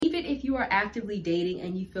you are actively dating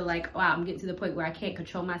and you feel like, wow, I'm getting to the point where I can't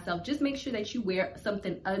control myself, just make sure that you wear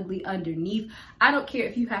something ugly underneath. I don't care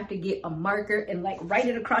if you have to get a marker and like write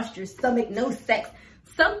it across your stomach, no sex.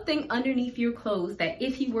 Something underneath your clothes that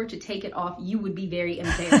if you were to take it off, you would be very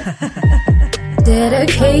embarrassed.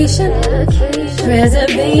 Dedication,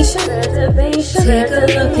 preservation, take a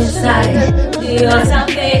look inside, do your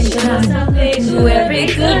salvation, do every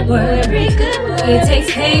good work, it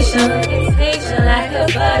takes patience, like a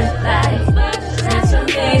butterfly,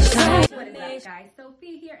 transformation. What is up, guys?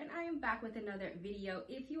 Sophia here, and I am back with another video.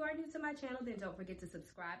 If you are new to my channel, then don't forget to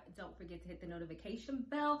subscribe, don't forget to hit the notification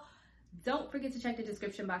bell. Don't forget to check the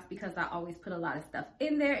description box because I always put a lot of stuff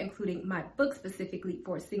in there, including my book specifically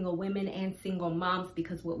for single women and single moms,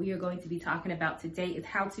 because what we are going to be talking about today is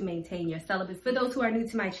how to maintain your celibacy. For those who are new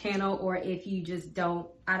to my channel, or if you just don't,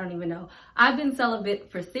 I don't even know. I've been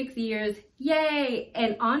celibate for 6 years. Yay!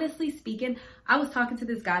 And honestly speaking, I was talking to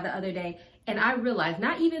this guy the other day and I realized,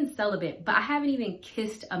 not even celibate, but I haven't even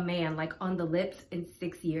kissed a man like on the lips in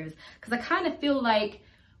 6 years. Because I kind of feel like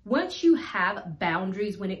once you have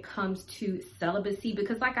boundaries when it comes to celibacy,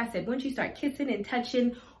 because like I said, once you start kissing and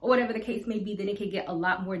touching or whatever the case may be, then it can get a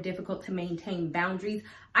lot more difficult to maintain boundaries.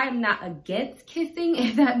 I am not against kissing,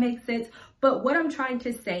 if that makes sense. But what I'm trying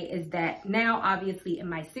to say is that now, obviously, in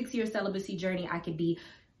my 6-year celibacy journey, I could be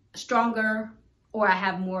stronger, or I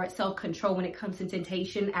have more self-control when it comes to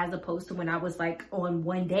temptation as opposed to when I was like on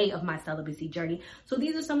one day of my celibacy journey. So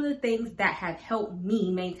these are some of the things that have helped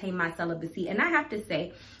me maintain my celibacy. And I have to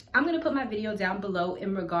say, I'm going to put my video down below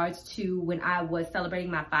in regards to when I was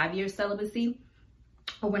celebrating my 5-year celibacy,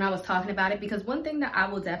 or when I was talking about it, because one thing that I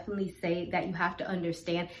will definitely say that you have to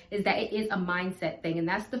understand is that it is a mindset thing. And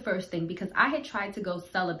that's the first thing, because I had tried to go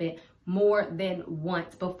celibate more than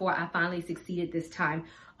once before I finally succeeded this time.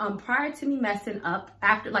 Prior to me messing up,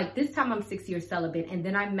 after like this time I'm 6 years celibate, and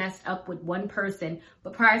then I messed up with one person,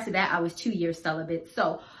 but prior to that I was 2 years celibate.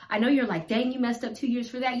 So I know you're like, dang, you messed up 2 years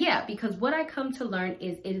for that. Yeah, because what I come to learn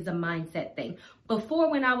is it is a mindset thing. Before,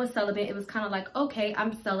 when I was celibate, it was kind of like, okay,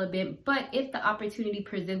 I'm celibate, but if the opportunity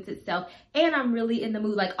presents itself and I'm really in the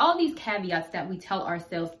mood, like all these caveats that we tell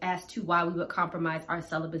ourselves as to why we would compromise our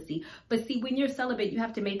celibacy. But see, when you're celibate, you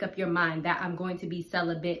have to make up your mind that I'm going to be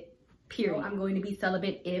celibate, period. I'm going to be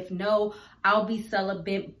celibate. If no, I'll be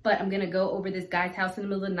celibate, but I'm going to go over this guy's house in the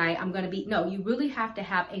middle of the night. I'm going to be, no, you really have to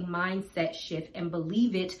have a mindset shift and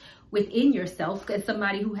believe it within yourself. As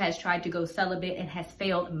somebody who has tried to go celibate and has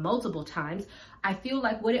failed multiple times, I feel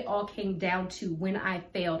like what it all came down to when I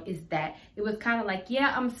failed is that it was kind of like,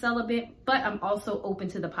 yeah, I'm celibate, but I'm also open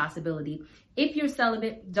to the possibility. If you're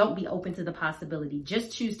celibate, don't be open to the possibility.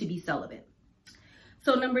 Just choose to be celibate.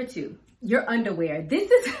 So number 2, your underwear. This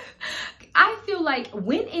is, I feel like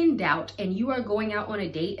when in doubt and you are going out on a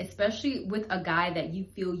date, especially with a guy that you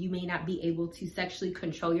feel you may not be able to sexually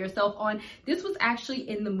control yourself on, this was actually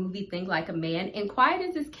in the movie Think Like a Man. And quiet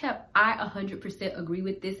as it's kept, I 100% agree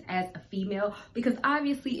with this as a female, because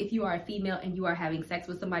obviously if you are a female and you are having sex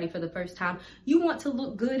with somebody for the first time, you want to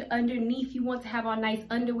look good underneath, you want to have on nice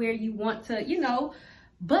underwear, you want to, you know.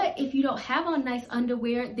 But if you don't have on nice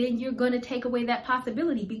underwear, then you're going to take away that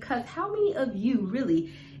possibility, because how many of you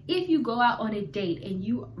really, if you go out on a date and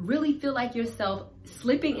you really feel like yourself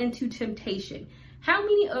slipping into temptation, how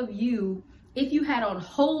many of you, if you had on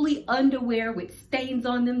holy underwear with stains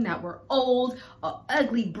on them that were old, or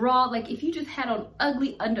ugly bra, like if you just had on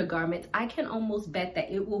ugly undergarments, I can almost bet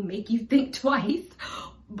that it will make you think twice,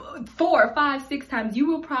 4, 5, 6 times. You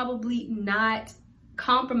will probably not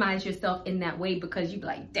compromise yourself in that way, because you'd be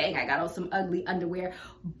like, dang, I got on some ugly underwear.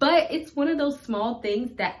 But it's one of those small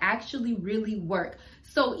things that actually really work.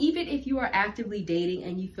 So even if you are actively dating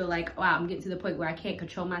and you feel like, wow, I'm getting to the point where I can't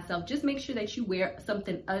control myself, just make sure that you wear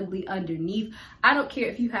something ugly underneath. I don't care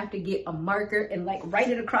if you have to get a marker and like write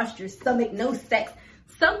it across your stomach, no sex.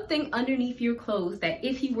 Something underneath your clothes that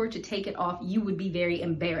if you were to take it off, you would be very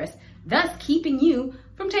embarrassed, thus keeping you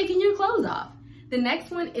from taking your clothes off. The next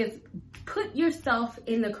one is put yourself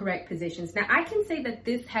in the correct positions. Now, I can say that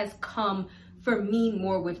this has come for me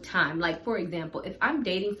more with time. Like, for example, if I'm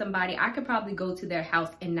dating somebody, I could probably go to their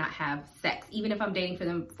house and not have sex. Even if I'm dating for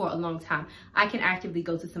them for a long time, I can actively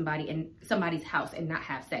go to somebody's house and not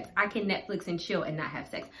have sex. I can Netflix and chill and not have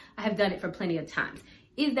sex. I have done it for plenty of times.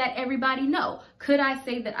 Is that everybody? No. Could I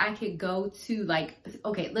say that I could go to, like,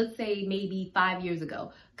 okay, let's say maybe 5 years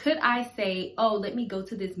ago. Could I say, oh, let me go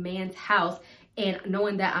to this man's house and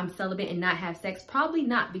knowing that I'm celibate and not have sex? Probably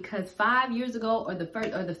not, because 5 years ago, or the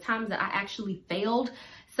times that I actually failed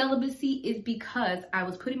Celibacy is because I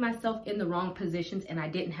was putting myself in the wrong positions and I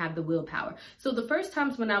didn't have the willpower. So the first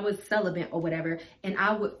times when I was celibate or whatever, and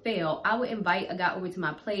I would fail, I would invite a guy over to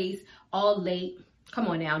my place all late. Come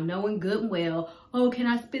on now, knowing good and well, oh, can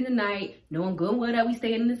I spend the night? Knowing good and well that we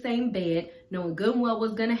staying in the same bed, knowing good and well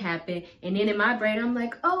what's gonna happen. And then in my brain, I'm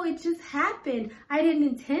like, oh, it just happened. I didn't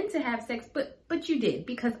intend to have sex, but you did,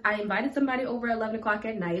 because I invited somebody over at 11 o'clock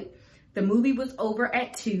at night. The movie was over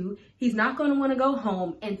at 2. He's not going to want to go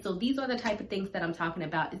home. And so these are the type of things that I'm talking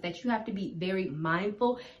about, is that you have to be very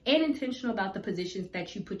mindful and intentional about the positions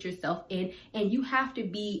that you put yourself in. And you have to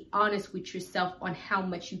be honest with yourself on how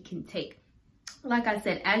much you can take. Like I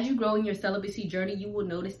said, as you grow in your celibacy journey, you will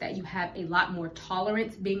notice that you have a lot more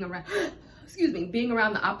tolerance being around, being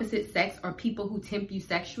around the opposite sex or people who tempt you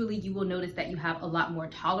sexually. You will notice that you have a lot more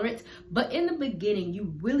tolerance. But in the beginning,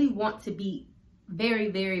 you really want to be very,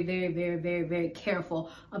 very, very, very, very, very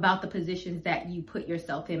careful about the positions that you put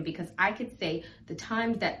yourself in, because I could say the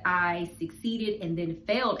times that I succeeded and then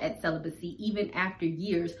failed at celibacy, even after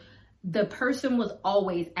years, the person was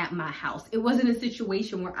always at my house. It wasn't a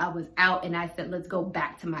situation where I was out and I said, let's go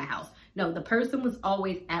back to my house. No, the person was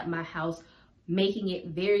always at my house, making it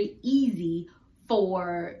very easy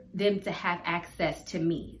for them to have access to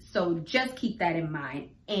me. So just keep that in mind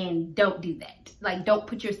and don't do that. Like, don't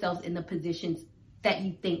put yourselves in the positions that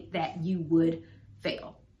you think that you would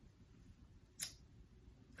fail.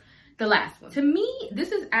 The last one. To me,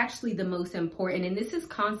 this is actually the most important, and this is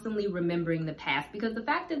constantly remembering the past, because the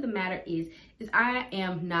fact of the matter is I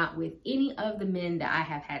am not with any of the men that I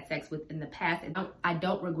have had sex with in the past, and I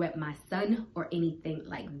don't regret my son or anything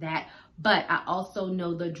like that. But I also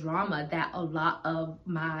know the drama that a lot of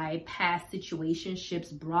my past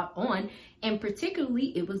situationships brought on, and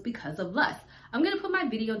particularly it was because of lust. I'm going to put my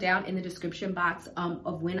video down in the description box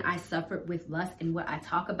of when I suffered with lust and what I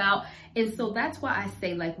talk about. And so that's why I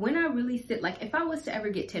say, like, when I really sit, like, if I was to ever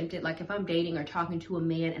get tempted, like if I'm dating or talking to a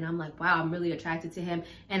man and I'm like, wow, I'm really attracted to him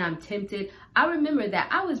and I'm tempted, I remember that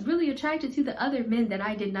I was really attracted to the other men that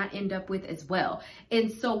I did not end up with as well.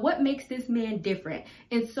 And so what makes this man different?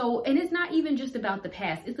 And it's not even just about the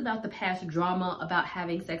past. It's about the past drama about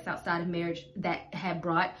having sex outside of marriage that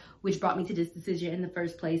which brought me to this decision in the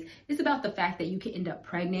first place. It's about the fact that you can end up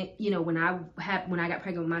pregnant. You know, when I got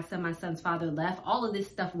pregnant with my son's father left. All of this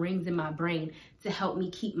stuff rings in my brain to help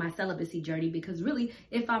me keep my celibacy journey, because really,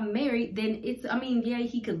 if I'm married, then yeah,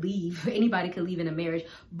 he could leave. Anybody could leave in a marriage,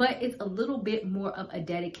 but it's a little bit more of a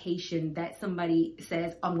dedication that somebody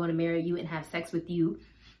says, I'm going to marry you and have sex with you,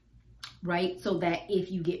 right? So that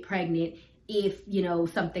if you get pregnant, if, you know,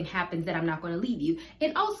 something happens, that I'm not going to leave you.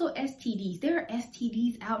 And also STDs. There are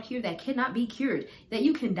STDs out here that cannot be cured, that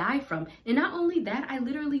you can die from. And not only that, I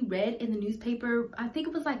literally read in the newspaper, I think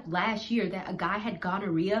it was like last year, that a guy had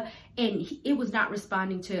gonorrhea and it was not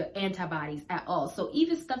responding to antibodies at all. So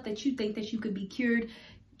even stuff that you think that you could be cured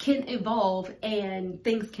can evolve and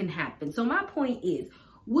things can happen. So my point is,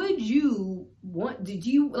 really,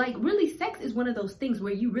 sex is one of those things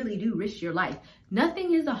where you really do risk your life.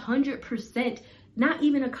 Nothing is 100%, not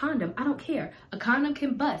even a condom. I don't care. A condom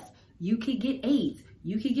can bust. You could get AIDS.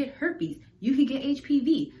 You could get herpes. You could get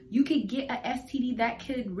HPV. You could get a STD that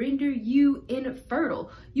could render you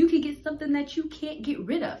infertile. You could get something that you can't get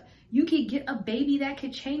rid of. You could get a baby that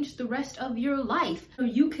could change the rest of your life.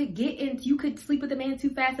 You could sleep with a man too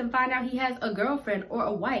fast and find out he has a girlfriend or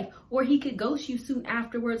a wife, or he could ghost you soon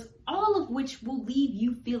afterwards, all of which will leave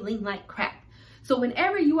you feeling like crap. So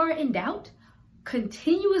whenever you are in doubt,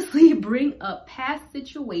 continuously bring up past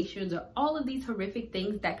situations or all of these horrific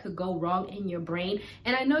things that could go wrong in your brain.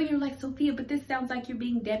 And I know you're like, Sophia, but this sounds like you're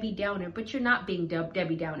being Debbie Downer, but you're not being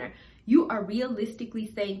Debbie Downer. You are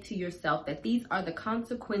realistically saying to yourself that these are the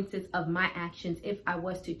consequences of my actions if I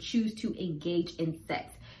was to choose to engage in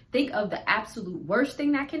sex. Think of the absolute worst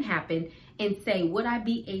thing that can happen and say, would I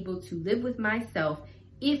be able to live with myself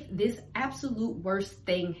if this absolute worst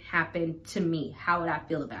thing happened to me? How would I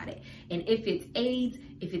feel about it? And if it's AIDS,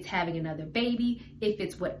 if it's having another baby, if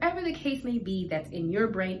it's whatever the case may be that's in your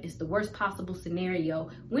brain is the worst possible scenario,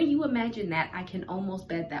 when you imagine that, I can almost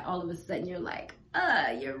bet that all of a sudden you're like,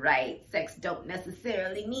 you're right. Sex don't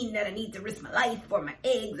necessarily mean that I need to risk my life or my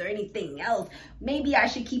eggs or anything else. Maybe I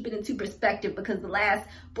should keep it into perspective, because the last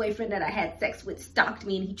boyfriend that I had sex with stalked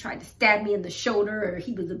me and he tried to stab me in the shoulder, or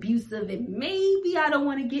he was abusive, and maybe I don't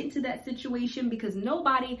want to get into that situation, because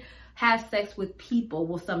nobody has sex with people.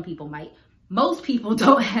 Well, some people might. Most people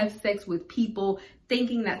don't have sex with people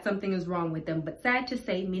thinking that something is wrong with them. But sad to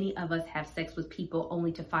say, many of us have sex with people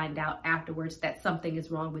only to find out afterwards that something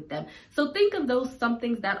is wrong with them. So think of those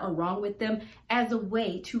somethings that are wrong with them as a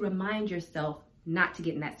way to remind yourself, not to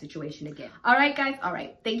get in that situation again. All right, guys. All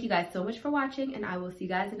right. Thank you guys so much for watching, and I will see you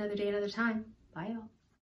guys another day, another time. Bye, y'all.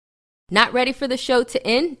 Not ready for the show to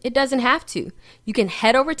end? It doesn't have to. You can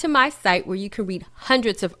head over to my site where you can read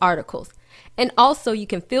hundreds of articles. And also, you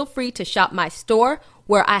can feel free to shop my store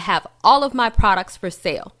where I have all of my products for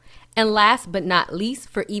sale. And last but not least,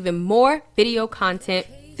 for even more video content,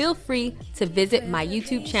 feel free to visit my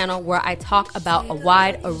YouTube channel where I talk about a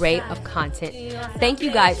wide array of content. Thank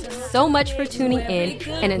you guys so much for tuning in,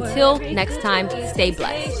 and until next time, stay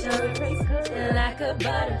blessed. Like a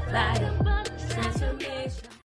butterfly.